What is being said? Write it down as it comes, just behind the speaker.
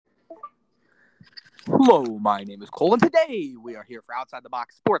Hello, my name is Cole, and today we are here for Outside the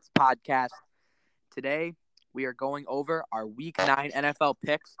Box Sports Podcast. Today we are going over our Week 9 NFL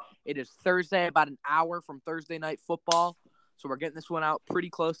picks. It is Thursday, about an hour from Thursday Night Football, so we're getting this one out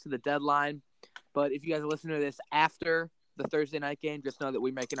pretty close to the deadline. But if you guys are listening to this after the Thursday night game, just know that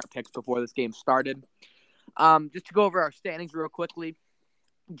we're making our picks before this game started. Just to go over our standings real quickly.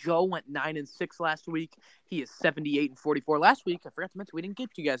 Joe went 9-6 last week. He is 78-44. Last week, I forgot to mention, we didn't get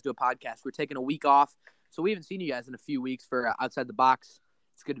you guys to a podcast. We're taking a week off, so we haven't seen you guys in a few weeks for Outside the Box.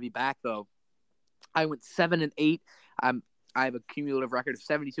 It's good to be back, though. I went 7-8. I have a cumulative record of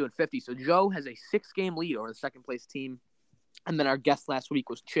 72-50. So Joe has a 6-game lead over the second place team. And then our guest last week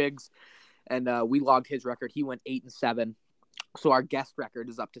was Chigs, and we logged his record. He went 8-7. So our guest record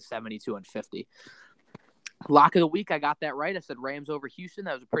is up to 72-50. Lock of the week, I got that right. I said Rams over Houston.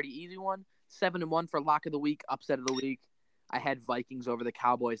 That was a pretty easy one. 7-1 for lock of the week, upset of the week. I had Vikings over the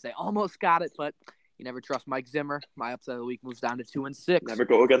Cowboys. They almost got it, but you never trust Mike Zimmer. My upset of the week moves down to 2-6. Never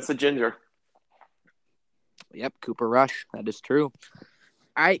go against the ginger. Yep, Cooper Rush. That is true.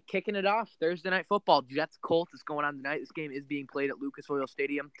 All right, kicking it off. Thursday Night Football. Jets-Colts is going on tonight. This game is being played at Lucas Oil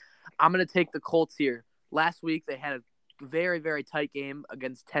Stadium. I'm going to take the Colts here. Last week, they had a very, very tight game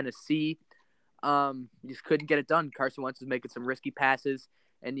against Tennessee. Just couldn't get it done. Carson Wentz was making some risky passes.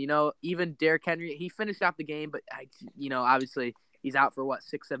 And, even Derrick Henry, he finished out the game, but, obviously he's out for,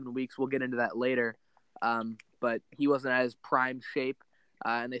 6-7 weeks. We'll get into that later. But he wasn't at his prime shape,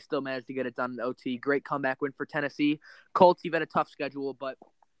 and they still managed to get it done in OT. Great comeback win for Tennessee. Colts, you've had a tough schedule, but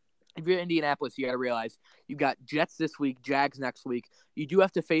if you're Indianapolis, you got to realize you've got Jets this week, Jags next week. You do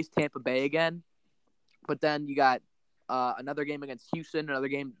have to face Tampa Bay again, but then you got another game against Houston, another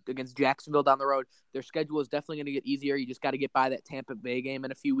game against Jacksonville down the road. Their schedule is definitely going to get easier. You just got to get by that Tampa Bay game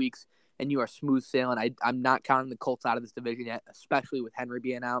in a few weeks, and you are smooth sailing. I'm not counting the Colts out of this division yet, especially with Henry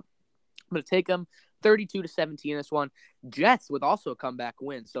being out. I'm going to take them 32-17 in this one. Jets with also a comeback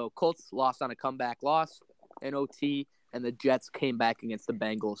win. So Colts lost on a comeback loss in OT, and the Jets came back against the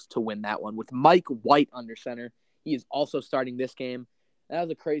Bengals to win that one with Mike White under center. He is also starting this game. That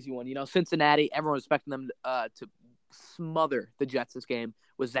was a crazy one. Cincinnati, everyone was expecting them to smother the Jets this game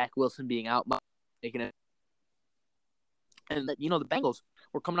with Zach Wilson being out, making it. And the Bengals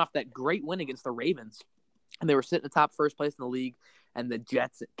were coming off that great win against the Ravens, and they were sitting atop first place in the league, and the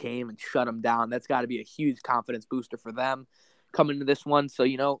Jets came and shut them down. That's got to be a huge confidence booster for them coming into this one. So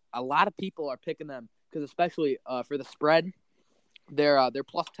a lot of people are picking them because especially for the spread, they're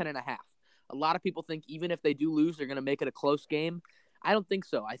plus 10.5. A lot of people think even if they do lose, they're gonna make it a close game. I don't think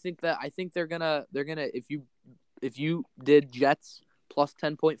so. I think they're gonna if you did Jets plus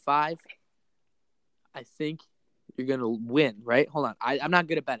 10.5, I think you're going to win, right? Hold on. I'm not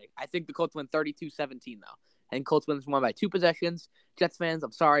good at betting. I think the Colts win 32-17, though. And Colts win this one by 2 possessions. Jets fans,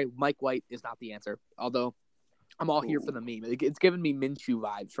 I'm sorry. Mike White is not the answer. Although, I'm all here for the meme. It's giving me Minshew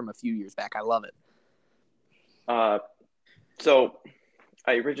vibes from a few years back. I love it. So,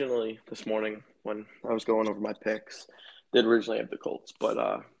 I originally, this morning, when I was going over my picks, did originally have the Colts. But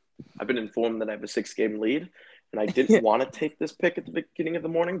I've been informed that I have a 6-game lead. And I didn't want to take this pick at the beginning of the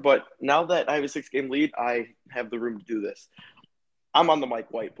morning, but now that I have a 6-game lead, I have the room to do this. I'm on the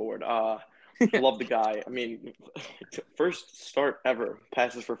Mike White board. I love the guy. I mean, first start ever,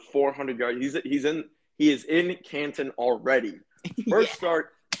 passes for 400 yards. He is in Canton already. First start,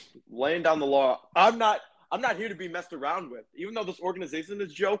 laying down the law. I'm not here to be messed around with. Even though this organization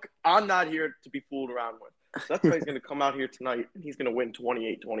is a joke, I'm not here to be fooled around with. So that's why he's going to come out here tonight, and he's going to win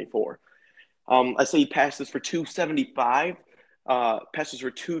 28-24. I say he passes for 275, passes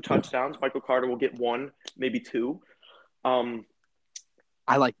for 2 touchdowns. Michael Carter will get 1, maybe 2.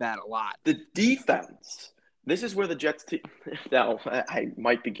 I like that a lot. The defense. This is where the Jets now, I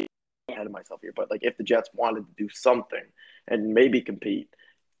might be getting ahead of myself here, but if the Jets wanted to do something and maybe compete,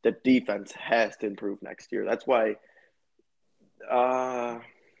 the defense has to improve next year. That's why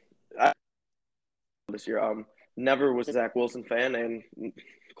this year never was a Zach Wilson fan, and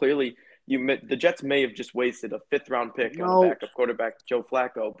clearly – the Jets may have just wasted a 5th-round pick on the backup quarterback Joe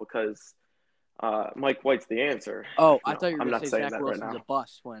Flacco because Mike White's the answer. Oh, I thought you were going to say Zach Wilson's right a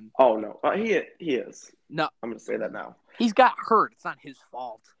bust when. Oh no, he is. No, I'm going to say that now. He's got hurt. It's not his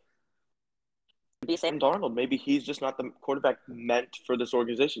fault. Maybe Sam Darnold. Maybe he's just not the quarterback meant for this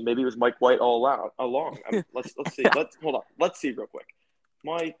organization. Maybe it was Mike White all along. Let's see. Hold on. Let's see real quick.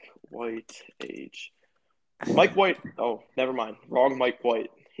 Mike White age. Mike White. Oh, never mind. Wrong Mike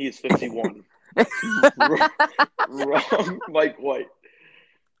White. He is 51. Wrong Mike White.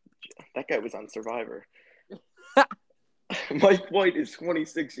 That guy was on Survivor. Mike White is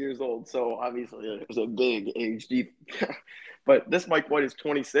 26 years old, so obviously it was a big age deep. But this Mike White is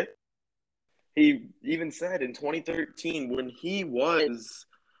 26. He even said in 2013 when he was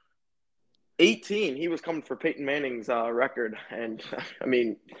 18, he was coming for Peyton Manning's record. And, I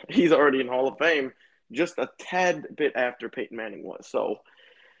mean, he's already in Hall of Fame just a tad bit after Peyton Manning was. So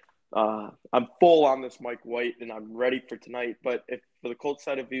I'm full on this Mike White, and I'm ready for tonight. But if for the Colts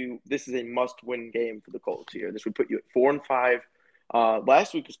side of you, this is a must-win game for the Colts here. This would put you at 4-5.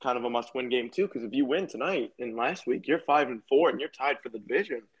 Last week was kind of a must-win game too, because if you win tonight and last week, you're 5-4 and you're tied for the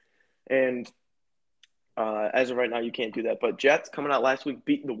division. And as of right now, you can't do that. But Jets coming out last week,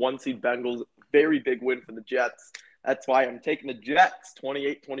 beating the 1-seed Bengals, very big win for the Jets. That's why I'm taking the Jets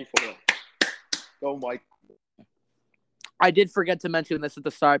 28-24. Go, Mike. I did forget to mention this at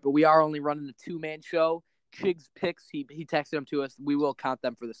the start, but we are only running a two-man show. Chig's picks, he texted them to us. We will count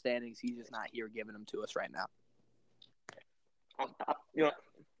them for the standings. He's just not here giving them to us right now. I'll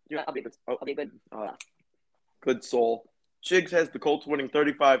be good. Good soul. Chigs has the Colts winning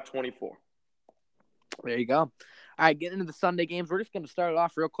 35-24. There you go. All right, getting into the Sunday games. We're just going to start it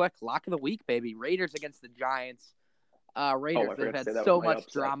off real quick. Lock of the week, baby. Raiders against the Giants. Raiders have had so much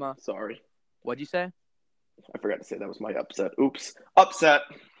drama. Sorry. What'd you say? I forgot to say that was my upset. Oops. Upset.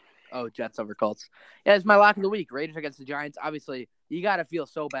 Oh, Jets over Colts. Yeah, it's my lock of the week. Raiders against the Giants. Obviously, you got to feel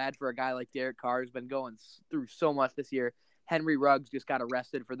so bad for a guy like Derek Carr who's been going through so much this year. Henry Ruggs just got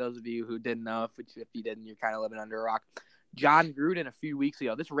arrested, for those of you who didn't know. If you didn't, you're kind of living under a rock. John Gruden a few weeks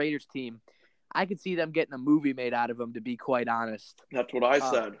ago. This Raiders team, I could see them getting a movie made out of them, to be quite honest. That's what I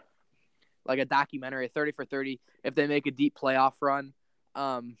said. Like a documentary, 30 for 30, if they make a deep playoff run.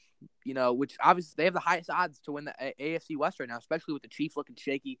 Which obviously they have the highest odds to win the AFC West right now, especially with the Chiefs looking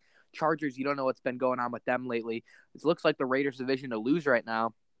shaky. Chargers, you don't know what's been going on with them lately. It looks like the Raiders division to lose right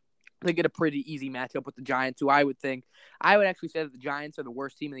now. They get a pretty easy matchup with the Giants, who I would actually say that the Giants are the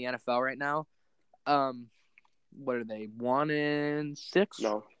worst team in the NFL right now. What are they, 1-6?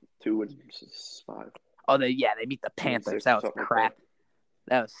 No, 2-5. Oh, they beat the Panthers. That was crap.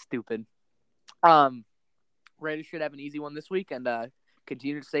 That was stupid. Raiders should have an easy one this week and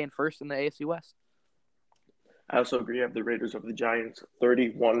continue to stay in first in the AFC West. I also agree. I have the Raiders over the Giants,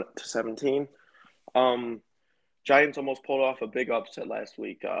 31-17. Giants almost pulled off a big upset last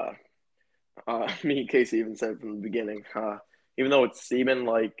week. Me and Casey even said from the beginning, even though it's seeming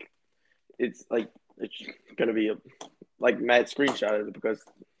like it's gonna be like Matt screenshotted it because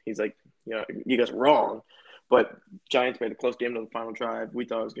he's like, you guys are wrong. But Giants made a close game to the final drive. We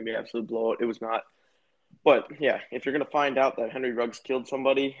thought it was gonna be an absolute blowout. It was not. But yeah, if you're gonna find out that Henry Ruggs killed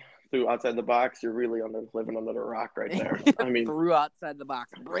somebody through outside the box, you're really living under a rock right there. I mean, through outside the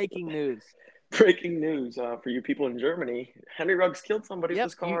box. Breaking news. Breaking news for you people in Germany. Henry Ruggs killed somebody with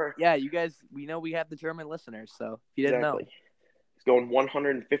his car. You guys, we know we have the German listeners, so if you didn't know. He's going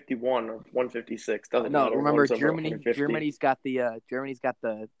 151 or 156. Doesn't matter. Remember Germany's got the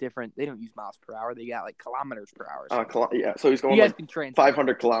different, they don't use miles per hour. They got like kilometers per hour. So he's going like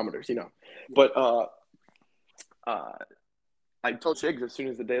 500 kilometers, But I told Shiggs as soon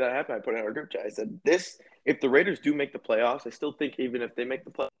as the day that happened, I put in our group chat. I said, if the Raiders do make the playoffs, I still think even if they make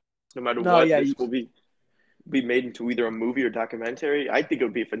the playoffs, no matter what, this will be made into either a movie or documentary. I think it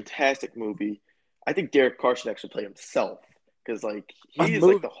would be a fantastic movie. I think Derek Carr should actually play himself because, he is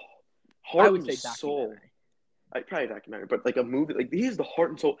like the heart and soul. Probably a documentary, but like a movie. Like, he is the heart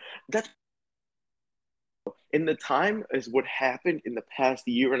and soul. That's in the time is what happened in the past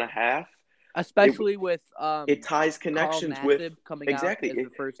year and a half. Especially with it ties connections Carl with coming exactly out as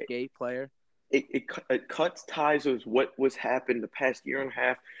the first gay player. It cuts ties with what was happened the past year and a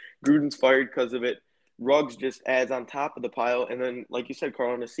half. Gruden's fired because of it. Ruggs just adds on top of the pile, and then, like you said,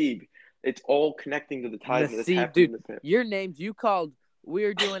 Carl Nassib. It's all connecting to the ties that happened. Dude, your names you called. We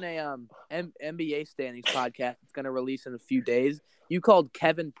are doing a NBA standings podcast. It's going to release in a few days. You called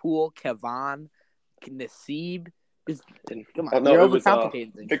Kevin Poole, Kevon, Nassib. Come on, you're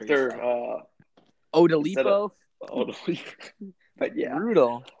overcomplicating things. Victor Odelipo. But yeah,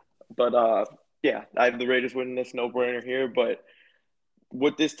 brutal. But I have the Raiders winning this, no brainer here. But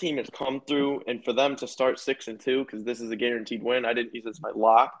what this team has come through, and for them to start 6-2, because this is a guaranteed win. I didn't use this as my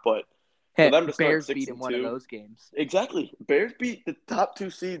lock, but for them to start Bears 6-2, beat in one of those games. Exactly, Bears beat the top two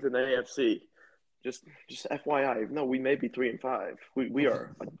seeds in the AFC. Just FYI, no, we may be 3-5. We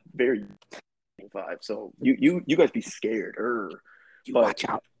are a very 5. So you guys be scared. Watch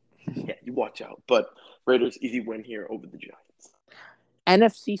out. Yeah, you watch out. But Raiders easy win here over the Giants.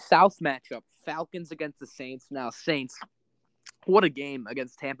 NFC South matchup: Falcons against the Saints. Now, Saints, what a game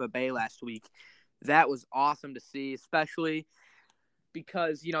against Tampa Bay last week. That was awesome to see, especially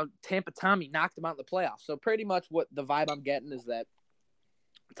because, Tampa Tommy knocked them out in the playoffs. So pretty much what the vibe I'm getting is that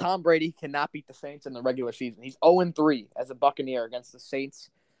Tom Brady cannot beat the Saints in the regular season. He's 0-3 as a Buccaneer against the Saints.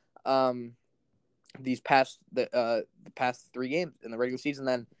 the past 3 games in the regular season.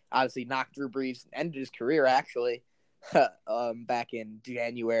 Then obviously knocked Drew Brees, ended his career actually back in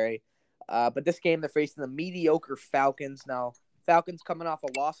January. But this game they're facing the mediocre Falcons. Now Falcons coming off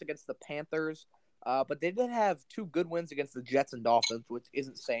a loss against the Panthers, but they did have 2 good wins against the Jets and Dolphins, which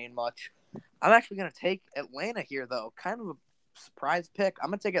isn't saying much. I'm actually going to take Atlanta here, though. Kind of a surprise pick. I'm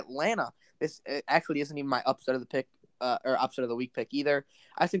going to take Atlanta. This actually isn't even my upset of the pick or upset of the week pick either.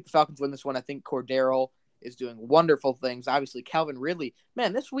 I think the Falcons win this one. I think Cordero is doing wonderful things. Obviously, Calvin Ridley.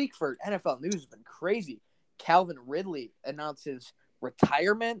 Man, this week for NFL news has been crazy. Calvin Ridley announced his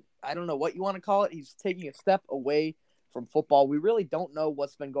retirement. I don't know what you want to call it. He's taking a step away from football. We really don't know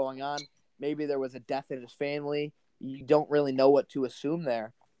what's been going on. Maybe there was a death in his family. You don't really know what to assume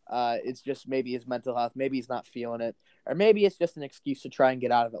there. It's just maybe his mental health. Maybe he's not feeling it. Or maybe it's just an excuse to try and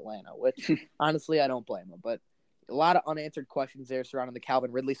get out of Atlanta, which honestly I don't blame him. But a lot of unanswered questions there surrounding the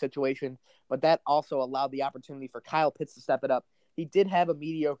Calvin Ridley situation. But that also allowed the opportunity for Kyle Pitts to step it up. He did have a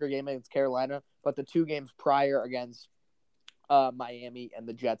mediocre game against Carolina, but the 2 games prior against Miami and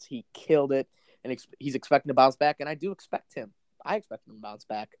the Jets, he killed it. And he's expecting to bounce back, and I do expect him. I expect him to bounce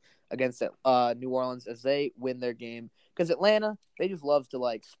back against New Orleans as they win their game. Because Atlanta, they just love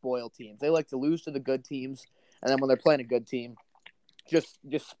to, spoil teams. They like to lose to the good teams, and then when they're playing a good team, just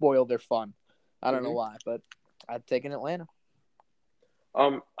spoil their fun. I don't know why, but I've taken Atlanta.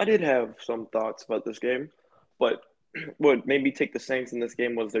 I did have some thoughts about this game, but what made me take the Saints in this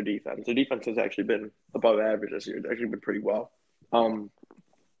game was their defense. Their defense has actually been above average this year. It's actually been pretty well.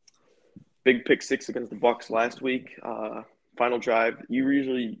 Big pick 6 against the Bucs last week. Final drive. You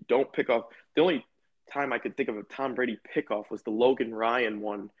usually don't pick off. The only time I could think of a Tom Brady pickoff was the Logan Ryan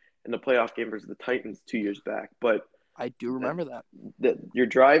one in the playoff game versus the Titans 2 years back. But I do remember that you're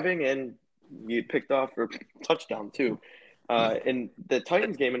driving and you picked off for a touchdown too. In the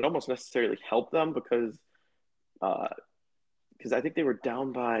Titans game, it almost necessarily helped them because I think they were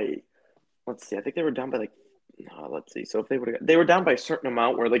down by. Let's see. I think they were down by let's see. So if they were down by a certain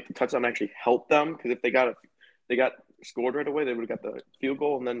amount where the touchdown actually helped them, because if they got scored right away, they would have got the field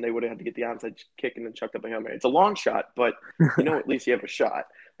goal, and then they would have had to get the onside kick and then chucked up a Hail Mary. It's a long shot, but at least you have a shot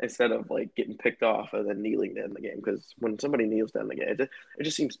instead of getting picked off and then kneeling to end the game. Because when somebody kneels to end the game, it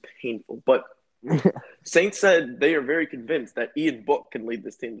just seems painful. But Saints said they are very convinced that Ian Book can lead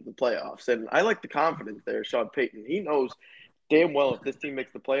this team to the playoffs, and I like the confidence there. Sean Payton, he knows damn well if this team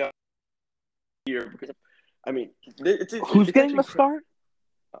makes the playoffs here, because who's getting the start?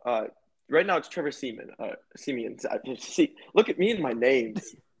 Right now it's Trevor Siemian. See, look at me and my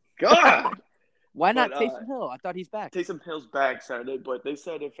names. God, why not Taysom Hill? I thought he's back. Taysom Hill's back Saturday, but they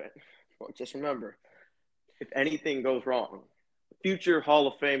said just remember, if anything goes wrong, future Hall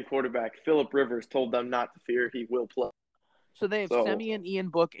of Fame quarterback Phillip Rivers told them not to fear. He will play. So they have Siemian, Ian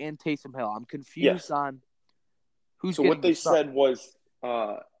Book, and Taysom Hill. I'm confused on who's. So what they said was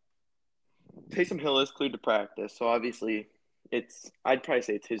Taysom Hill is cleared to practice. So obviously, I'd probably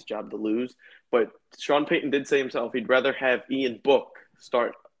say it's his job to lose. But Sean Payton did say himself he'd rather have Ian Book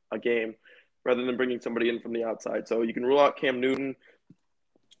start a game rather than bringing somebody in from the outside. So you can rule out Cam Newton.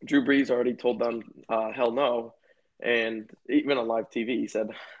 Drew Brees already told them hell no. And even on live TV, he said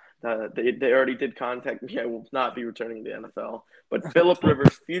they already did contact me. I will not be returning to the NFL. But Phillip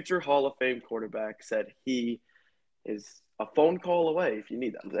Rivers, future Hall of Fame quarterback, said he is a phone call away if you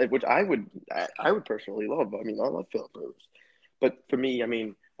need them, which I would personally love. I love Phillip Rivers. But for me, I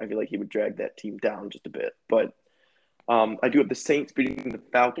feel like he would drag that team down just a bit. But I do have the Saints beating the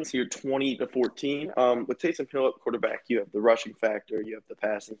Falcons here 20-14. With Taysom Hill at quarterback, you have the rushing factor, you have the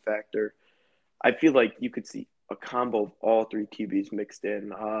passing factor. I feel like you could see a combo of all 3 QBs mixed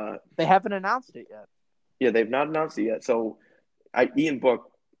in. They haven't announced it yet. Yeah, they've not announced it yet. So Ian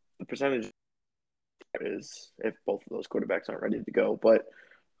Book, the percentage is if both of those quarterbacks aren't ready to go. But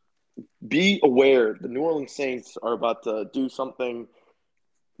be aware, the New Orleans Saints are about to do something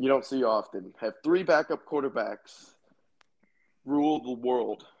you don't see often. Have 3 backup quarterbacks rule the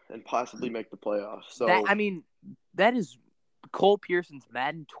world and possibly make the playoffs. So that is Cole Pearson's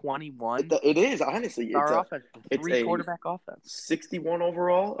Madden 21. It is, honestly. It's a quarterback offense. 61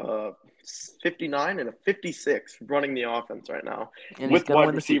 overall, 59 and a 56 running the offense right now. And with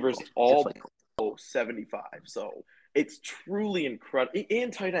wide receivers all 75. So it's truly incredible.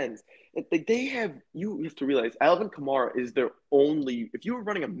 And tight ends. You have to realize Alvin Kamara is their only. If you were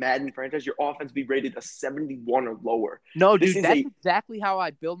running a Madden franchise, your offense would be rated a 71 or lower. No, dude, that's exactly how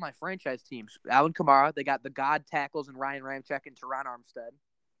I build my franchise teams. Alvin Kamara, they got the God tackles and Ryan Ramczyk and Teron Armstead.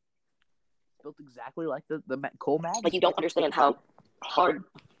 Built exactly like the Cole Madden. You don't understand how hard.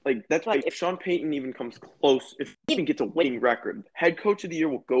 Like, that's why if Sean Payton even comes close, if he even gets a winning record, head coach of the year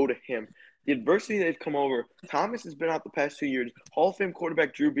will go to him. The adversity they've come over. Thomas has been out the past 2 years. Hall of Fame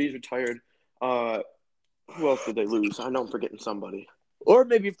quarterback Drew Brees retired. Who else did they lose? I know I'm forgetting somebody. Or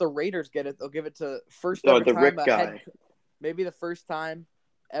maybe if the Raiders get it, they'll give it to first ever the time Rick guy. Maybe the first time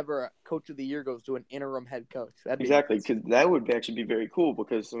ever a coach of the year goes to an interim head coach. Exactly, because that would actually be very cool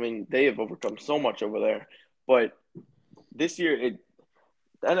because, I mean, they have overcome so much over there. But this year,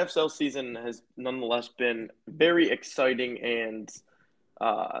 the NFL season has nonetheless been very exciting and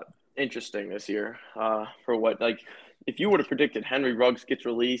interesting this year. For what, like, if you would have predicted Henry Ruggs gets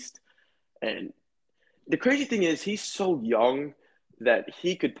released, and the crazy thing is he's so young that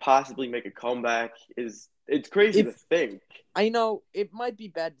he could possibly make a comeback. It's crazy to think. I know it might be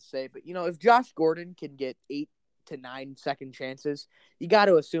bad to say, but if Josh Gordon can get 8 to 9 second chances, you got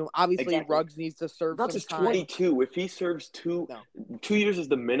to assume. Obviously, Exactly. Ruggs needs to serve some Ruggs is time. 22. If he serves 2 years is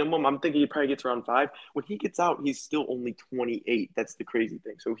the minimum, I'm thinking he probably gets around 5. When he gets out, he's still only 28. That's the crazy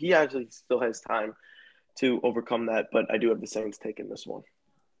thing. So he actually still has time to overcome that. But I do have the Saints taking this one.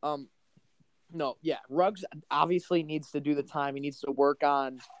 No, yeah, Ruggs obviously needs to do the time. He needs to work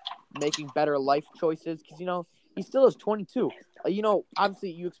on making better life choices because he still is 22.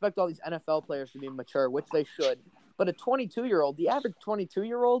 Obviously you expect all these NFL players to be mature, which they should. But a 22-year-old, the average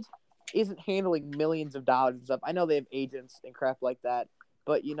 22-year-old isn't handling millions of dollars and stuff. I know they have agents and crap like that,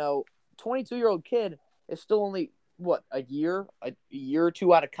 but 22-year-old kid is still only a year or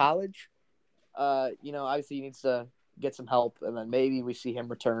two out of college. Obviously he needs to get some help, and then maybe we see him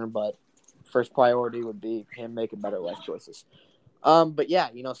return. But first priority would be him making better life choices. But yeah,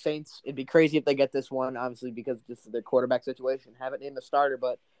 Saints, it'd be crazy if they get this one, obviously, because just of their quarterback situation. Haven't named the starter,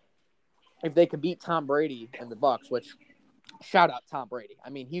 but if they could beat Tom Brady and the Bucs, which, shout out Tom Brady.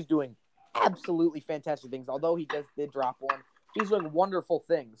 I mean, he's doing absolutely fantastic things. Although he just did drop one, he's doing wonderful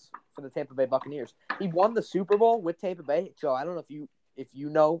things for the Tampa Bay Buccaneers. He won the Super Bowl with Tampa Bay. Joe, I don't know if you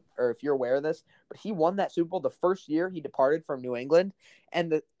know or if you're aware of this, but he won that Super Bowl the first year he departed from New England,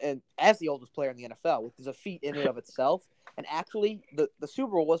 and as the oldest player in the NFL, which is a feat in and of itself. And actually, the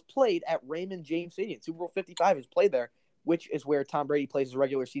Super Bowl was played at Raymond James Stadium. Super Bowl 55 is played there, which is where Tom Brady plays his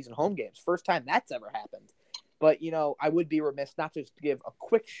regular season home games. First time that's ever happened. But I would be remiss not to give a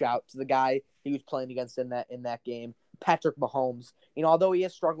quick shout to the guy he was playing against in that game, Patrick Mahomes. Although he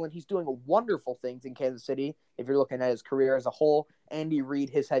is struggling, he's doing wonderful things in Kansas City. If you're looking at his career as a whole, Andy Reid,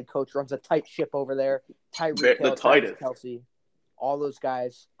 his head coach, runs a tight ship over there. Tyreek Hill, Travis Kelce, all those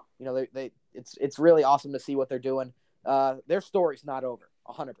guys. It's really awesome to see what they're doing. Their story's not over,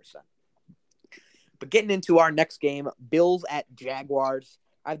 100%. But getting into our next game, Bills at Jaguars.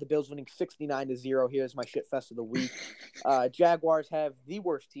 I have the Bills winning 69-0. Here's my shit fest of the week. Jaguars have the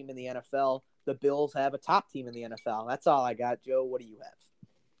worst team in the NFL. The Bills have a top team in the NFL. That's all I got. Joe, what do you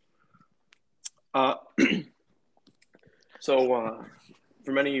have? So,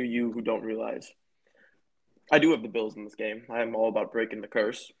 for many of you who don't realize, I do have the Bills in this game. I am all about breaking the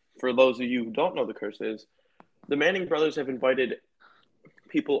curse. For those of you who don't know the curse is, the Manning brothers have invited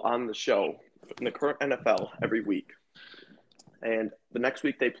people on the show in the current NFL every week. And the next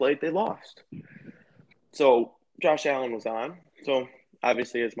week they played, they lost. So Josh Allen was on. So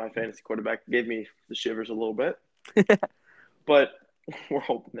obviously, as my fantasy quarterback, gave me the shivers a little bit. But we're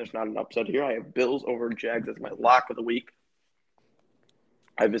hoping there's not an upset here. I have Bills over Jags as my lock of the week.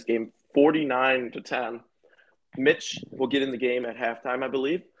 I have this game 49-10. Mitch will get in the game at halftime, I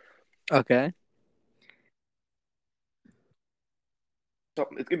believe. Okay. So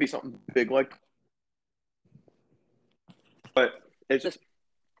it's going to be something big like. But it's just,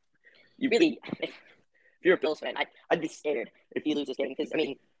 you really, if you're a Bills fan, I'd be scared if you lose this game because,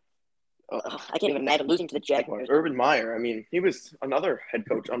 I can't even imagine losing to the Jaguars. Urban Meyer, he was another head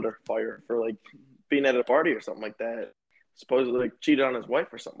coach under fire for, being at a party or something like that. Supposedly, cheated on his wife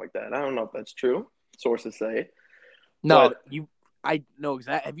or something like that. I don't know if that's true. Sources say. No, I know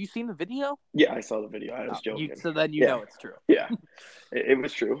exactly. Have you seen the video? Yeah, I saw the video. I was joking. So then you know it's true. Yeah, it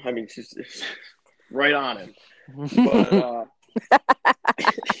was true. She's right on him.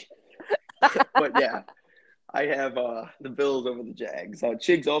 But yeah, I have the Bills over the Jags.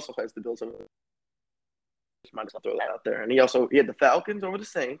 Chiggs also has the Bills over the might as well throw that out there. And he had the Falcons over the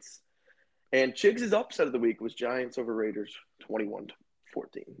Saints. And Chiggs' upset of the week was Giants over Raiders 21-14.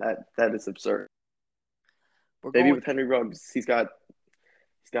 That is absurd. Maybe with Henry Ruggs, he's got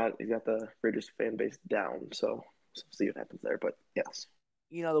the Raiders fan base down. So we'll see what happens there. But yes.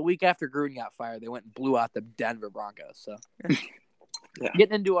 The week after Gruden got fired, they went and blew out the Denver Broncos. So yeah.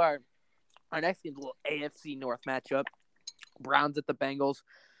 Getting into our next game, a little AFC North matchup. Browns at the Bengals.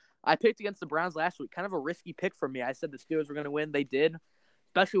 I picked against the Browns last week. Kind of a risky pick for me. I said the Steelers were going to win. They did,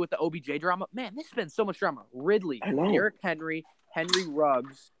 especially with the OBJ drama. Man, this has been so much drama. Ridley, I know. Derrick Henry, Henry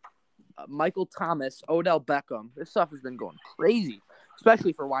Ruggs, Michael Thomas, Odell Beckham. This stuff has been going crazy,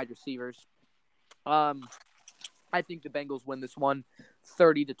 especially for wide receivers. I think the Bengals win this one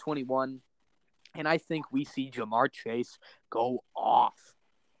 30-21. And I think we see Jamar Chase go off.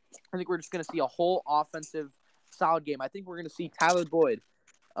 I think we're just going to see a whole offensive solid game. I think we're going to see Tyler Boyd,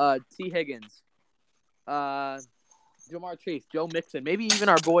 T. Higgins, Jamar Chase, Joe Mixon, maybe even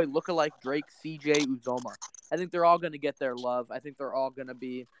our boy lookalike Drake, CJ Uzoma. I think they're all going to get their love. I think they're all going to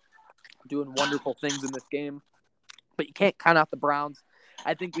be doing wonderful things in this game. But you can't count out the Browns.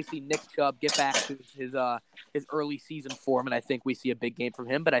 I think we see Nick Chubb get back to his early season form, and I think we see a big game from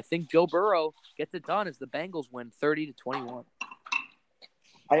him. But I think Joe Burrow gets it done as the Bengals win 30-21.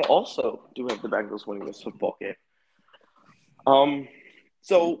 I also do have the Bengals winning this football game.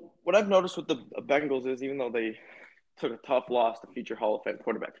 So what I've noticed with the Bengals is even though they took a tough loss to future Hall of Fame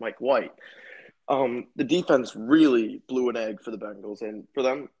quarterback Mike White, the defense really blew an egg for the Bengals, and for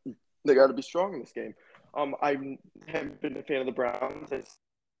them, they got to be strong in this game. I haven't been a fan of the Browns.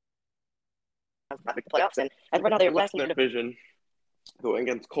 Not the playoffs, and right now they're last in their division, going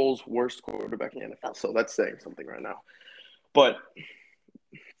against Cole's worst quarterback in the NFL. So that's saying something right now. But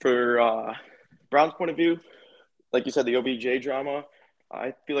for Browns' point of view, like you said, the OBJ drama,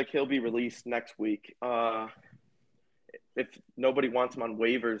 I feel like he'll be released next week. If nobody wants him on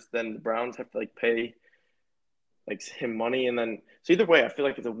waivers, then the Browns have to pay him money, and then so either way, I feel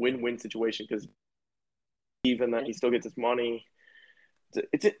like it's a win-win situation because even then he still gets his money.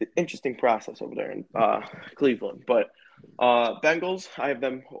 It's an interesting process over there in Cleveland. But Bengals, I have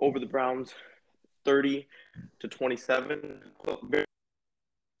them over the Browns 30-27.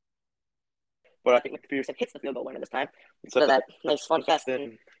 But I think McPherson hits the field goal winner this time instead of that nice fun fest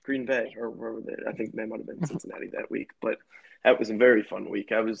in Green Bay or wherever they. I think they might have been Cincinnati that week. But that was a very fun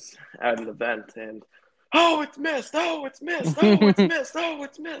week. I was at an event and it's missed. Oh, it's missed. Oh, it's missed. Oh,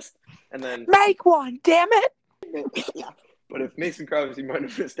 it's missed. And then make one, damn it. Yeah. But if Mason Crosby might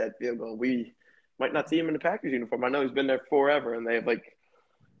have missed that field goal, we might not see him in the Packers uniform. I know he's been there forever, and they have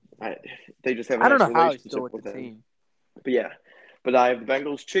they just have a I don't nice know how he's relationship still with with the him. team. But yeah, but I have the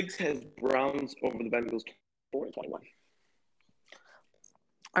Bengals. Chiggs has Browns over the Bengals 4-21. All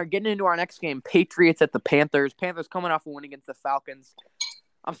right, getting into our next game, Patriots at the Panthers. Panthers coming off a win against the Falcons.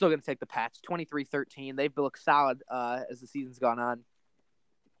 I'm still going to take the Pats, 23-13. They've looked solid as the season's gone on.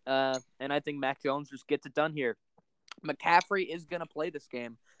 And I think Mac Jones just gets it done here. McCaffrey is going to play this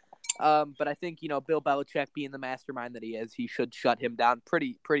game. But I think, Bill Belichick being the mastermind that he is, he should shut him down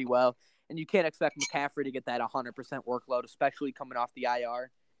pretty well. And you can't expect McCaffrey to get that 100% workload, especially coming off the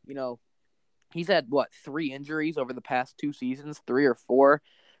IR. He's had, 3 injuries over the past 2 seasons, 3 or 4.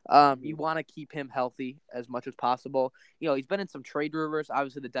 You want to keep him healthy as much as possible. He's been in some trade rumors.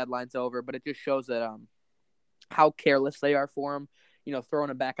 Obviously, the deadline's over, but it just shows that how careless they are for him, throwing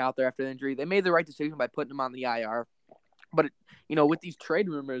him back out there after the injury. They made the right decision by putting him on the IR. But, with these trade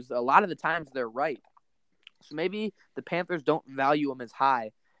rumors, a lot of the times they're right. So maybe the Panthers don't value him as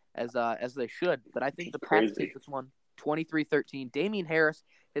high as they should. But I think the Pats take this one 23-13. Damian Harris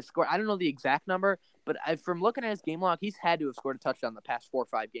has scored, I don't know the exact number, but from looking at his game log, he's had to have scored a touchdown the past 4 or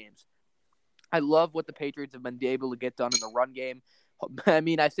 5 games. I love what the Patriots have been able to get done in the run game. I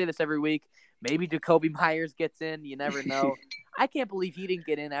mean, I say this every week. Maybe Jacoby Myers gets in. You never know. I can't believe he didn't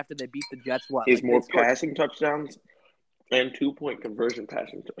get in after they beat the Jets. He has more passing touchdowns and 2-point conversion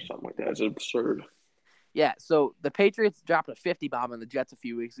passing or something like that. It's absurd. Yeah, so the Patriots dropped a 50 bomb on the Jets a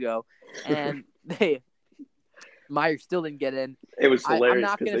few weeks ago, and Myers still didn't get in. It was hilarious. I'm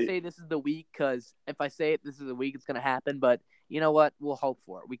not going to say this is the week because if I say this is the week, it's going to happen. But you know what? We'll hope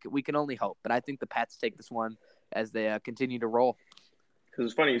for it. We can only hope. But I think the Pats take this one as they continue to roll. Because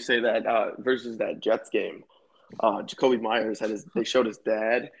it's funny you say that versus that Jets game. Jacoby Myers they showed his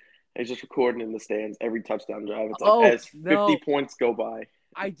dad. He's just recording in the stands every touchdown drive. It's as 50 points go by.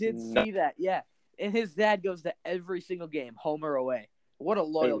 I did see that, yeah. And his dad goes to every single game, home or away. What a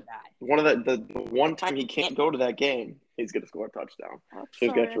loyal guy. One of the one time he can't go to that game, he's going to score a touchdown.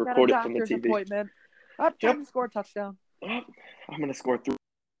 He's going to record it from the TV. Appointment. I'm trying to score a touchdown. I'm going to score 3.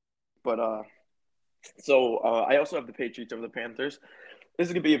 But I also have the Patriots over the Panthers. This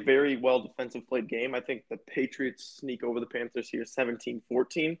is going to be a very well defensive played game. I think the Patriots sneak over the Panthers here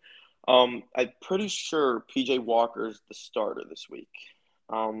 17-14. I'm pretty sure P.J. Walker's the starter this week.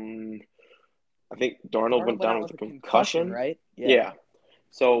 I think Darnold went down with a concussion. Right? Yeah.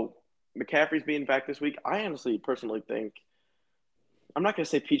 So McCaffrey's being back this week. I honestly, personally think – I'm not going to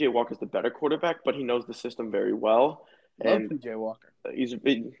say P.J. Walker's the better quarterback, but he knows the system very well. Love and PJ Walker. he's a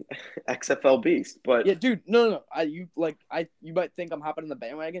big XFL beast. But Yeah, dude. No. You might think I'm hopping in the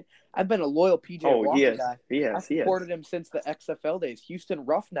bandwagon. I've been a loyal PJ oh, Walker guy. he I has. supported him since the XFL days. Houston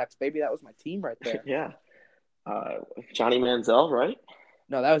Roughnecks, baby. That was my team right there. Yeah, Johnny Manziel, right?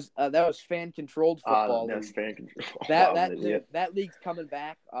 No, that was fan controlled football That's league. fan control. That league's coming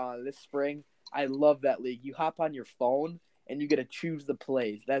back this spring. I love that league. You hop on your phone and you get to choose the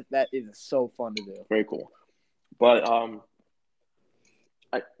plays. That is so fun to do. Very cool. But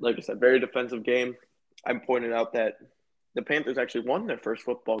like I said, very defensive game. I'm pointing out that the Panthers actually won their first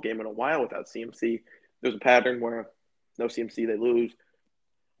football game in a while without CMC. There's a pattern where no CMC, they lose.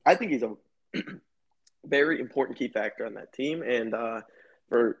 I think he's a very important key factor on that team. And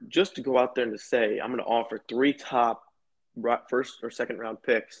for just to go out there and to say, I'm going to offer 3 top first or second round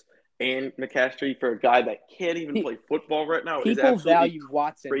picks and McCaffrey for a guy that can't even play football right now is People absolutely value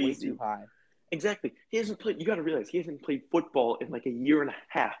Watson crazy. way too high. Exactly. He hasn't played. You got to realize he hasn't played football in like a year and a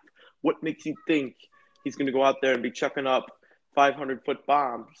half. What makes you think he's going to go out there and be chucking up 500-foot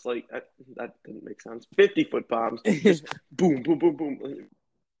bombs? Like that didn't make sense. 50-foot bombs, just boom, boom, boom, boom.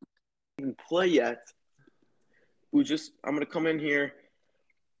 Even play yet? I'm going to come in here,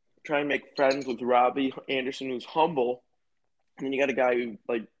 try and make friends with Robbie Anderson, who's humble, and then you got a guy who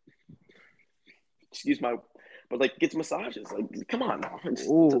but gets massages. Like, come on,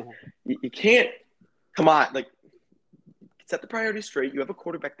 you can't. Come on, set the priorities straight. You have a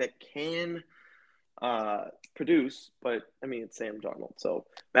quarterback that can produce, but I mean it's Sam Darnold. So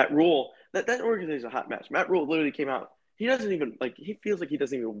Matt Rule, that organization is a hot mess. Matt Rule literally came out. He doesn't even he feels like he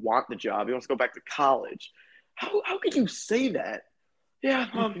doesn't even want the job. He wants to go back to college. How could you say that? Yeah,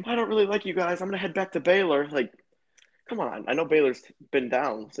 I don't really like you guys. I'm gonna head back to Baylor. Like, come on. I know Baylor's been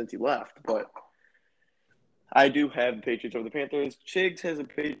down since he left, but I do have the Patriots over the Panthers. Chigs has a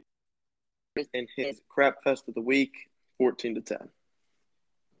Patriots in his crap fest of the week, 14-10.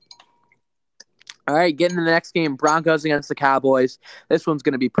 All right, getting to the next game, Broncos against the Cowboys. This one's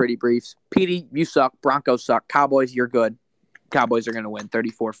going to be pretty brief. Petey, you suck. Broncos suck. Cowboys, you're good. Cowboys are going to win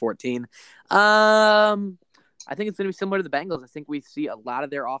 34-14. I think it's going to be similar to the Bengals. I think we see a lot of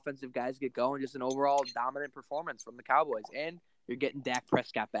their offensive guys get going, just an overall dominant performance from the Cowboys. And you're getting Dak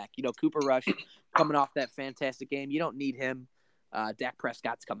Prescott back. Cooper Rush coming off that fantastic game. You don't need him. Dak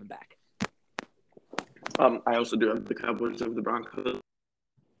Prescott's coming back. I also do have the Cowboys over the Broncos.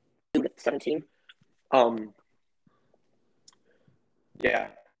 17. Yeah.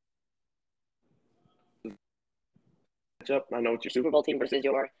 I know it's your Super Bowl team versus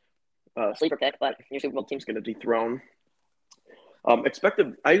your sleeper pick, but your Super Bowl team's going to dethrone. I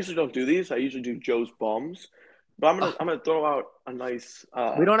usually don't do these. I usually do Joe's bums, but I'm gonna throw out a nice.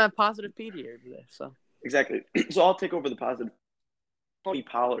 We don't have positive Pete here today, so exactly. So I'll take over the positive. Tony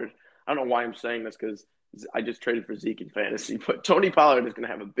Pollard. I don't know why I'm saying this because I just traded for Zeke in fantasy, but Tony Pollard is going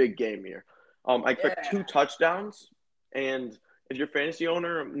to have a big game here. I expect 2 touchdowns, and if you're a fantasy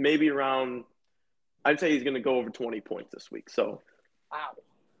owner, maybe around. I'd say he's going to go over 20 points this week. So, wow.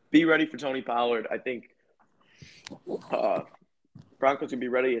 Be ready for Tony Pollard. I think Broncos going to be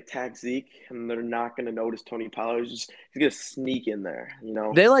ready to attack Zeke, and they're not going to notice Tony Pollard. He's going to sneak in there,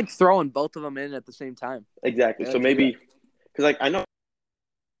 They like throwing both of them in at the same time. Exactly. So maybe – because, I know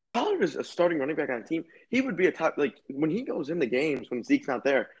Pollard is a starting running back on a team. He would be a top – when he goes in the games when Zeke's not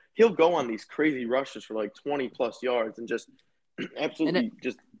there, he'll go on these crazy rushes for 20-plus yards and just absolutely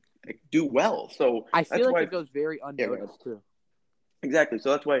do well. So I feel like it goes very unnoticed, too. Exactly. So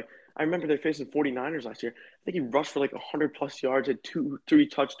that's why I remember they faced the 49ers last year. I think he rushed for 100-plus yards, had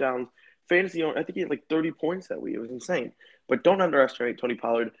 2-3 touchdowns. Fantasy, I think he had 30 points that week. It was insane. But don't underestimate Tony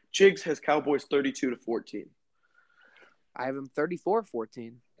Pollard. Chigs has Cowboys 32-14. I have him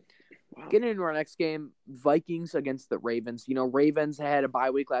 34-14. Wow. Getting into our next game, Vikings against the Ravens. Ravens had a bye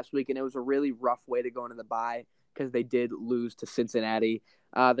week last week, and it was a really rough way to go into the bye because they did lose to Cincinnati.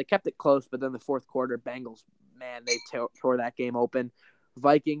 They kept it close, but then the fourth quarter, Bengals, man, they tore that game open.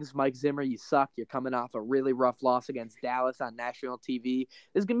 Vikings, Mike Zimmer, you suck. You're coming off a really rough loss against Dallas on national TV.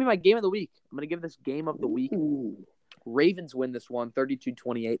 This is going to be my game of the week. I'm going to give this game of the week. Ooh. Ravens win this one,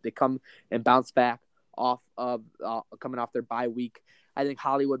 32-28. They come and bounce back off of coming off their bye week. I think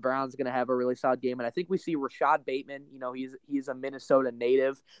Hollywood Brown's going to have a really solid game, and I think we see Rashad Bateman. He's a Minnesota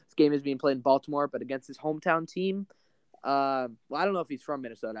native. This game is being played in Baltimore, but against his hometown team. I don't know if he's from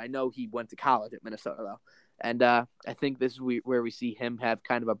Minnesota. I know he went to college at Minnesota, though. And I think this is where we see him have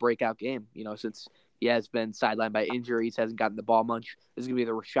kind of a breakout game, since he has been sidelined by injuries, hasn't gotten the ball much. This is going to be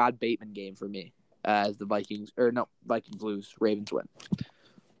the Rashad Bateman game for me as the Vikings lose, Ravens win.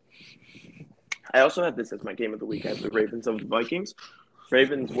 I also have this as my game of the week. I have the Ravens over the Vikings.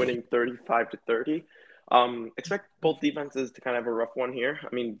 Ravens winning 35-30. Expect both defenses to kind of have a rough one here.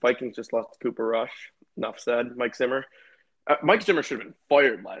 I mean, Vikings just lost to Cooper Rush. Enough said. Mike Zimmer. Mike Zimmer should have been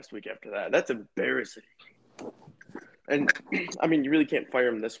fired last week after that. That's embarrassing. And, I mean, you really can't fire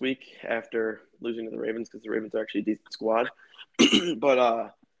him this week after losing to the Ravens because the Ravens are actually a decent squad.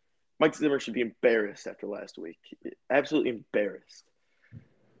 But Mike Zimmer should be embarrassed after last week. Absolutely embarrassed.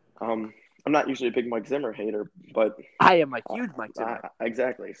 I'm not usually a big Mike Zimmer hater, but I am a huge Mike Zimmer.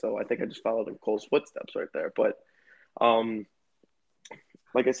 Exactly. So I think I just followed in Cole's footsteps right there. But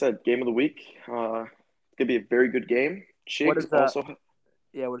like I said, game of the week. It's gonna be a very good game. What is Chig also.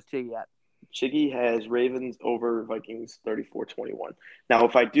 what is Chiggy at? Chiggy has Ravens over Vikings 34-21. Now,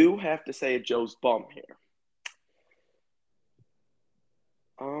 if I do have to say a Joe's bum here,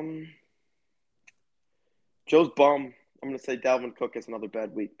 Joe's bum. I'm going to say Dalvin Cook has another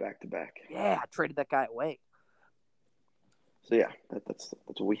bad week back to back. Yeah, I traded that guy away. So yeah, that's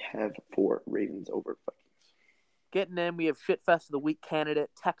what we have for Ravens over Vikings. Getting in, we have Shitfest of the Week candidate,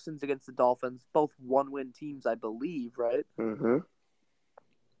 Texans against the Dolphins. Both one-win teams, I believe, right? Mm-hmm.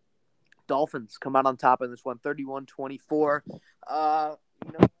 Dolphins come out on top in this one, 31-24. Over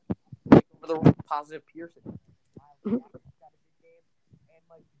the positive Pearson. Am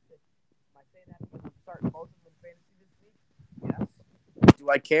I saying that because I'm starting both of them in fantasy this week? Yes. Do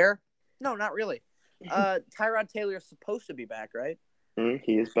I care? No, not really. Tyrod Taylor is supposed to be back, right?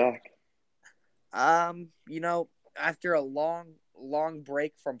 He is back. After a long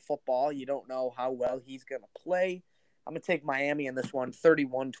break from football, you don't know how well he's going to play. I'm going to take Miami in this one,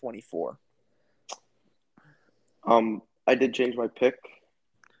 31-24. I did change my pick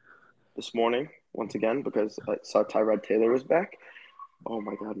this morning once again because I saw Tyrod Taylor was back. Oh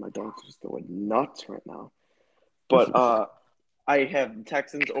my God, my dog's just going nuts right now. But I have the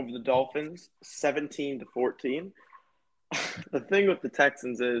Texans over the Dolphins, 17-14. The thing with the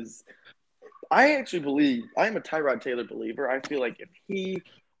Texans is I actually believe – I am a Tyrod Taylor believer. I feel like if he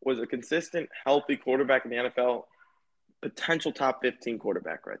was a consistent, healthy quarterback in the NFL, potential top 15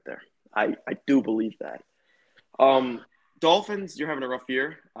 quarterback right there. I do believe that. Dolphins, you're having a rough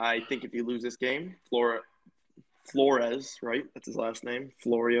year. I think if you lose this game, Flores, right? That's his last name.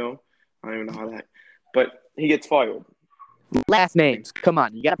 Florio. I don't even know how that – but he gets fired. Last names. Come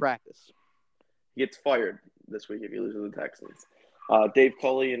on. You got to practice. He gets fired this week if you lose to the Texans. Dave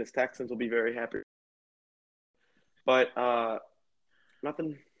Culley and his Texans will be very happy. But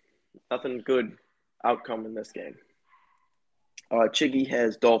nothing good outcome in this game. Chiggy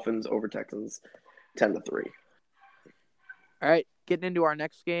has Dolphins over Texans 10-3. All right, getting into our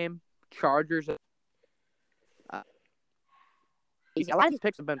next game, Chargers. A lot of these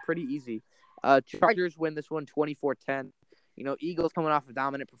picks have been pretty easy. Chargers win this one 24-10. Eagles coming off a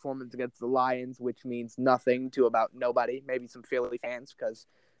dominant performance against the Lions, which means nothing to about nobody. Maybe some Philly fans because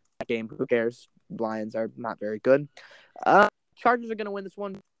that game, who cares? Lions are not very good. Chargers are going to win this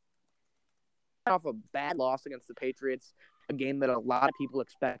one off a bad loss against the Patriots, a game that a lot of people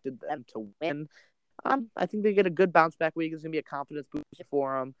expected them to win. I think they get a good bounce back week. It's going to be a confidence boost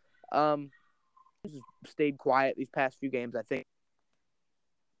for them. Just stayed quiet these past few games, I think.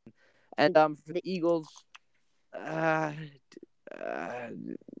 And for the Eagles,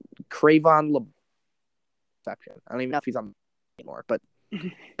 Cravon section. I don't even know if he's on anymore, but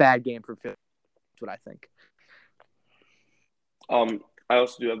bad game for Philly. That's what I think. I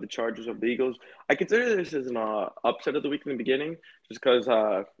also do have the Chargers over the Eagles. I consider this as an upset of the week in the beginning, just because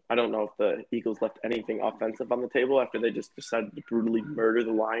I don't know if the Eagles left anything offensive on the table after they just decided to brutally murder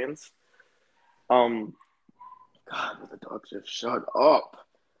the Lions. God, the dogs just shut up.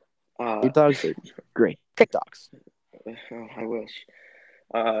 Your dogs are great. TikToks. Oh, I wish.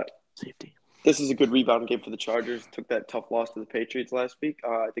 Safety. This is a good rebound game for the Chargers. Took that tough loss to the Patriots last week.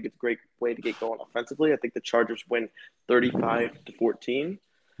 I think it's a great way to get going offensively. I think the Chargers win 35-14.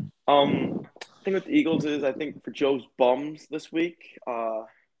 Thing with the Eagles is I think for Joe's bums this week,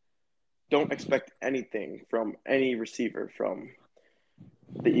 don't expect anything from any receiver from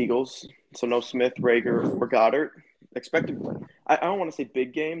the Eagles. So no Smith, Rager, or Goddard. I don't want to say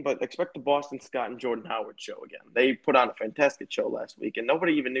big game, but expect the Boston Scott and Jordan Howard show again. They put on a fantastic show last week, and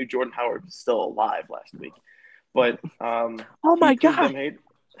nobody even knew Jordan Howard was still alive last week. But oh my God,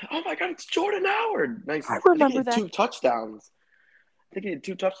 it's Jordan Howard! Nice. I remember he had that. 2 touchdowns. I think he had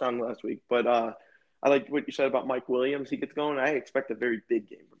 2 touchdowns last week. But I like what you said about Mike Williams. He gets going. I expect a very big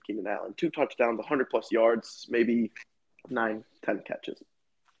game from Keenan Allen. 2 touchdowns, 100+ yards, maybe 9-10 catches.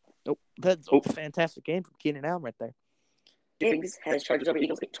 That's a fantastic game from Keenan Allen right there. Kings has Chargers over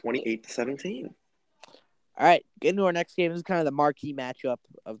Eagles 28-17. All right, getting to our next game. This is kind of the marquee matchup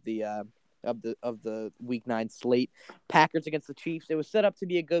of the Week 9 slate. Packers against the Chiefs. It was set up to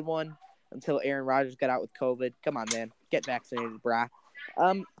be a good one. until Aaron Rodgers got out with COVID. Come on, man. Get vaccinated, brah.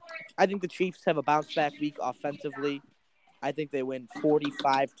 I think the Chiefs have a bounce back week offensively. I think they win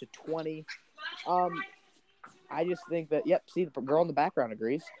 45-20. I just think that, see, the girl in the background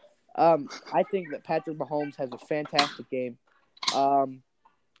agrees. I think that Patrick Mahomes has a fantastic game. And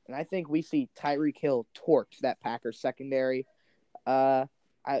I think we see Tyreek Hill torch that Packers secondary.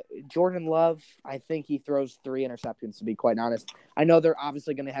 Jordan Love, I think he throws 3 interceptions, to be quite honest. I know they're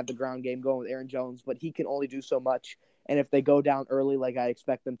obviously going to have the ground game going with Aaron Jones, but he can only do so much. And if they go down early like I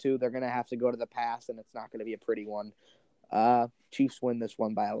expect them to, they're going to have to go to the pass, and it's not going to be a pretty one. Chiefs win this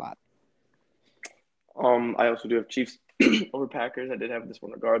one by a lot. I also do have Chiefs over Packers. I did have this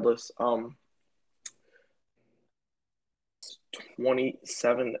one regardless. 27-14.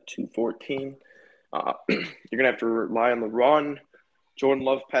 You're gonna have to rely on the run. Jordan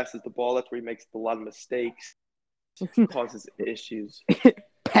Love passes the ball. That's where he makes a lot of mistakes, causes issues.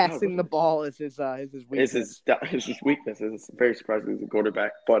 Passing the ball is his weakness. Is his weakness. It's very surprising as a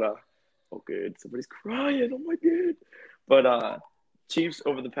quarterback. But oh good, somebody's crying. Oh my god. But Chiefs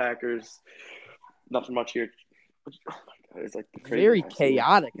over the Packers. Nothing much here. Oh my god, it's like very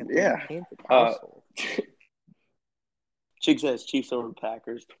chaotic. Yeah. Chig says Chiefs over the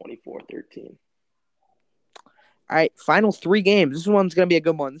Packers 24-13. All right, final 3 games. This one's going to be a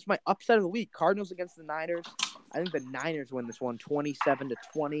good one. This is my upset of the week. Cardinals against the Niners. I think the Niners win this one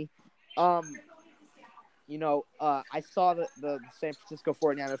 27-20. I saw the San Francisco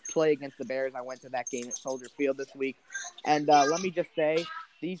 49ers play against the Bears. I went to that game at Soldier Field this week. And let me just say,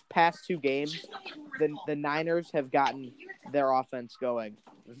 these past 2 games, the Niners have gotten their offense going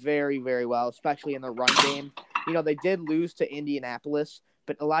very, very well, especially in the run game. They did lose to Indianapolis,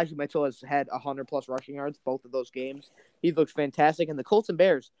 but Elijah Mitchell has had 100-plus rushing yards both of those games. He looks fantastic. And the Colts and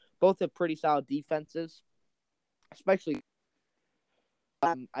Bears both have pretty solid defenses, especially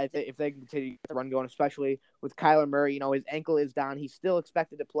if they can continue to get the run going, especially with Kyler Murray. His ankle is down. He's still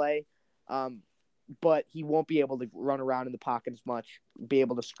expected to play, but he won't be able to run around in the pocket as much, be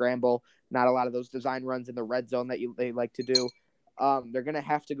able to scramble, not a lot of those design runs in the red zone that they like to do. They're going to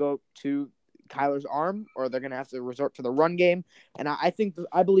have to go to Kyler's arm, or they're going to have to resort to the run game. And I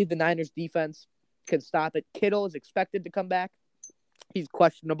believe the Niners defense can stop it. Kittle is expected to come back. He's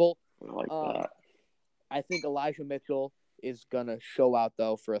questionable. I like that. I think Elijah Mitchell is going to show out,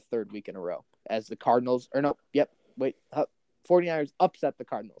 though, for a 3rd week in a row as the Cardinals – 49ers upset the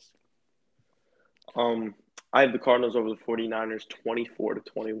Cardinals. I have the Cardinals over the 49ers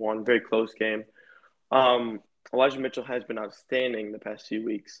 24-21. Very close game. Elijah Mitchell has been outstanding the past few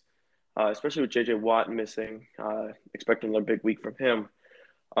weeks, especially with J.J. Watt missing. Expecting another big week from him.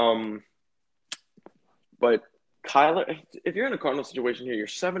 But Kyler, if you're in a Cardinals situation here, you're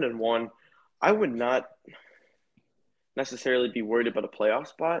 7-1. I would not necessarily be worried about a playoff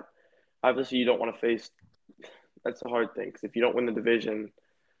spot. Obviously, you don't want to face – that's a hard thing, because if you don't win the division,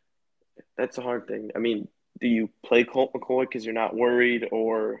 that's a hard thing. I mean, do you play Colt McCoy because you're not worried?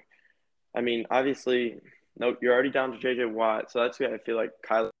 Or, I mean, obviously, no, you're already down to J.J. Watt, so that's why I feel like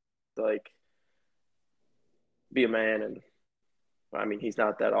Kyler be a man. And, I mean, he's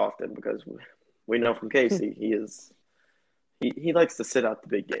not that often, because we know from Casey he likes to sit out the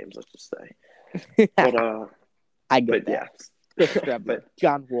big games, let's just say. But I get that. Yeah. But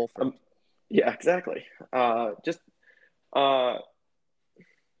John Wolford. Yeah, exactly. I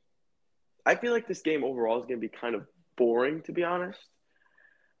feel like this game overall is going to be kind of boring, to be honest.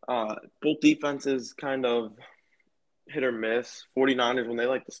 Both defenses kind of hit or miss. 49ers, when they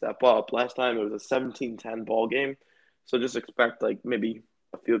like to step up. Last time it was a 17-10 ball game. So just expect maybe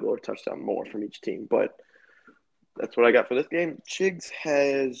a field goal or touchdown more from each team. But that's what I got for this game. Chigs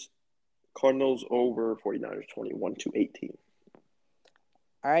has Cardinals over 49ers 21-18.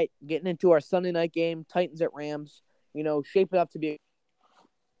 All right, getting into our Sunday night game, Titans at Rams. Shaping up to be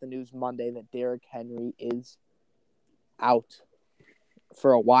the news Monday that Derrick Henry is out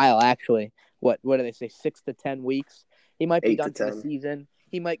for a while, actually. What do they say, 6 to 10 weeks? He might be done for the season.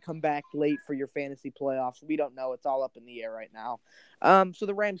 He might come back late for your fantasy playoffs. We don't know. It's all up in the air right now. So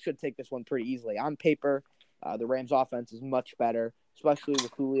the Rams should take this one pretty easily. On paper, the Rams' offense is much better, especially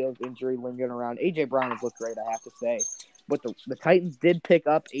with Julio's injury lingering around. A.J. Brown has looked great, I have to say. But the Titans did pick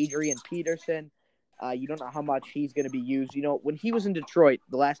up Adrian Peterson. You don't know how much he's going to be used. When he was in Detroit,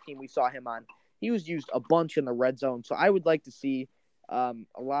 the last team we saw him on, he was used a bunch in the red zone. So I would like to see a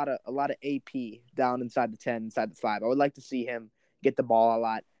lot of AP down inside the 10, inside the 5. I would like to see him get the ball a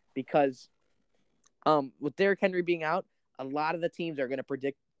lot, because with Derrick Henry being out, a lot of the teams are going to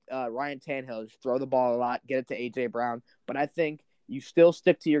predict Ryan Tannehill just throw the ball a lot, get it to A.J. Brown. But I think you still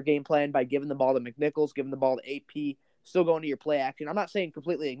stick to your game plan by giving the ball to McNichols, giving the ball to AP, still go into your play action. I'm not saying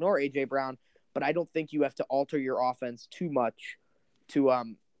completely ignore A.J. Brown, but I don't think you have to alter your offense too much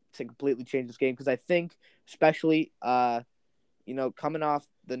to completely change this game, because I think, especially coming off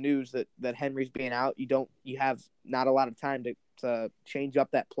the news that Henry's being out, you have not a lot of time to change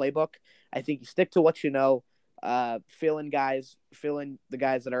up that playbook. I think you stick to what you know, fill in the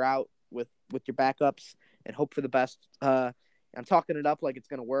guys that are out with your backups, and hope for the best. I'm talking it up like it's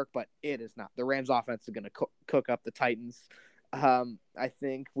going to work, but it is not. The Rams offense is going to cook up the Titans. I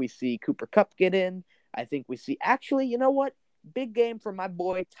think we see Cooper Kupp get in. I think we see, actually, you know what? Big game for my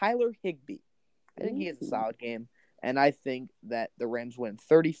boy Tyler Higbee. I think he has a solid game, and I think that the Rams win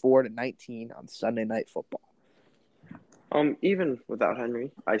 34-19 on Sunday Night Football. Even without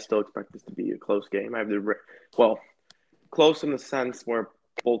Henry, I still expect this to be a close game. Close in the sense where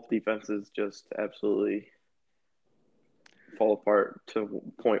both defenses just absolutely fall apart to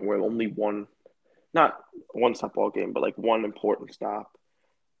a point where only one, not one stop ball game, but like one important stop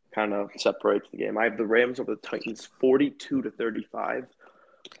kind of separates the game. I have the Rams over the Titans 42-35.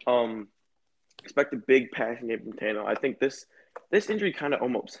 Expect a big passing game from Tannehill. I think this injury kind of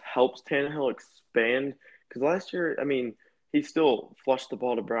almost helps Tannehill expand, because last year, I mean, he still flushed the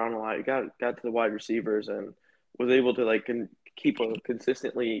ball to Brown a lot. He got to the wide receivers and was able to keep a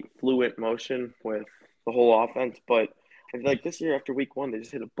consistently fluent motion with the whole offense. But I feel like this year, after week one, they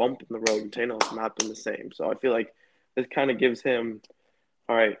just hit a bump in the road, and Tannehill's not been the same. So I feel like this kind of gives him,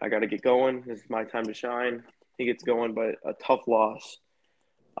 all right, I got to get going. This is my time to shine. He gets going, but a tough loss.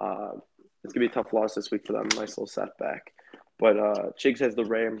 It's going to be a tough loss this week for them. Nice little setback. But Chiggs has the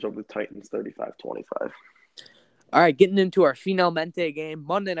Rams over the Titans 35-25. All right, getting into our finalmente game,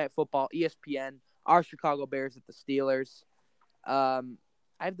 Monday Night Football, ESPN, our Chicago Bears at the Steelers. I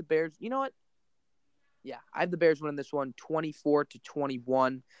have the Bears. You know what? Yeah, I have the Bears winning this one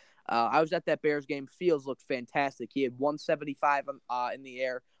 24-21. I was at that Bears game. Fields looked fantastic. He had 175 in the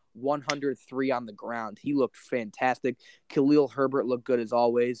air, 103 on the ground. He looked fantastic. Khalil Herbert looked good as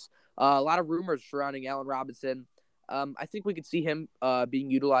always. A lot of rumors surrounding Allen Robinson. I think we could see him being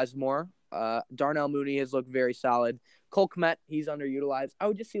utilized more. Darnell Mooney has looked very solid. Cole Kmet, he's underutilized. I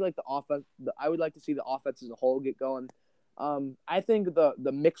would just see the offense. I would like to see the offense as a whole get going. I think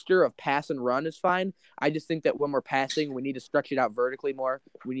the mixture of pass and run is fine. I just think that when we're passing, we need to stretch it out vertically more.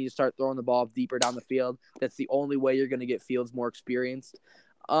 We need to start throwing the ball deeper down the field. That's the only way you're going to get Fields more experienced.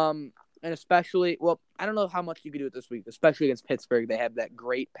 And especially, I don't know how much you can do it this week, especially against Pittsburgh. They have that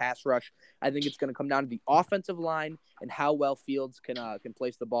great pass rush. I think it's going to come down to the offensive line and how well Fields can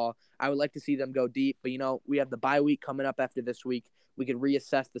place the ball. I would like to see them go deep, but we have the bye week coming up after this week. We can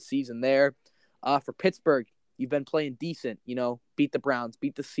reassess the season there. For Pittsburgh, you've been playing decent. Beat the Browns,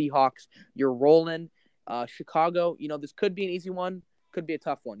 beat the Seahawks. You're rolling. Chicago, this could be an easy one, could be a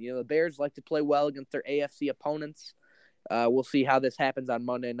tough one. The Bears like to play well against their AFC opponents. We'll see how this happens on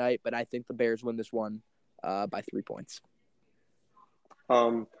Monday night, but I think the Bears win this one by 3 points.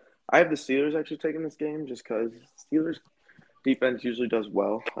 I have the Steelers actually taking this game just because Steelers defense usually does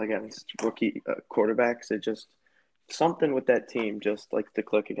well against rookie quarterbacks. It just something with that team just likes to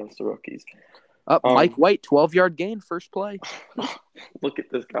click against the rookies. Mike White, 12-yard gain, first play. Look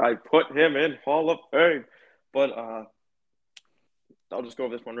at this guy. Put him in Hall of Fame. But I'll just go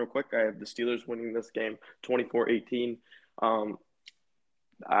over this one real quick. I have the Steelers winning this game 24-18.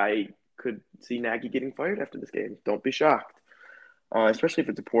 I could see Nagy getting fired after this game. Don't be shocked, especially if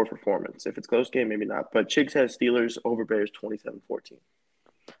it's a poor performance. If it's a close game, maybe not. But Chiggs has Steelers over Bears 27-14.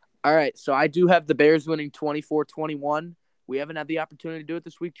 All right, so I do have the Bears winning 24-21. We haven't had the opportunity to do it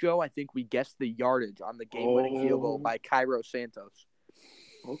this week, Joe. I think we guessed the yardage on the game-winning field goal by Cairo Santos.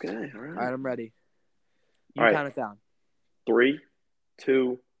 Okay, all right. All right, I'm ready. You all count it down. 3,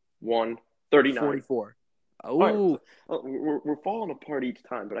 2, 1, 39. 44. Oh. Right. We're falling apart each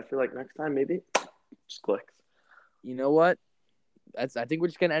time, but I feel like next time maybe just clicks. You know what? I think we're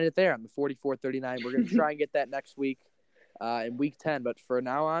just going to end it there on the 44-39. We're going to try and get that next week in week 10. But for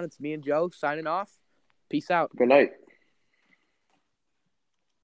now on, it's me and Joe signing off. Peace out. Good night.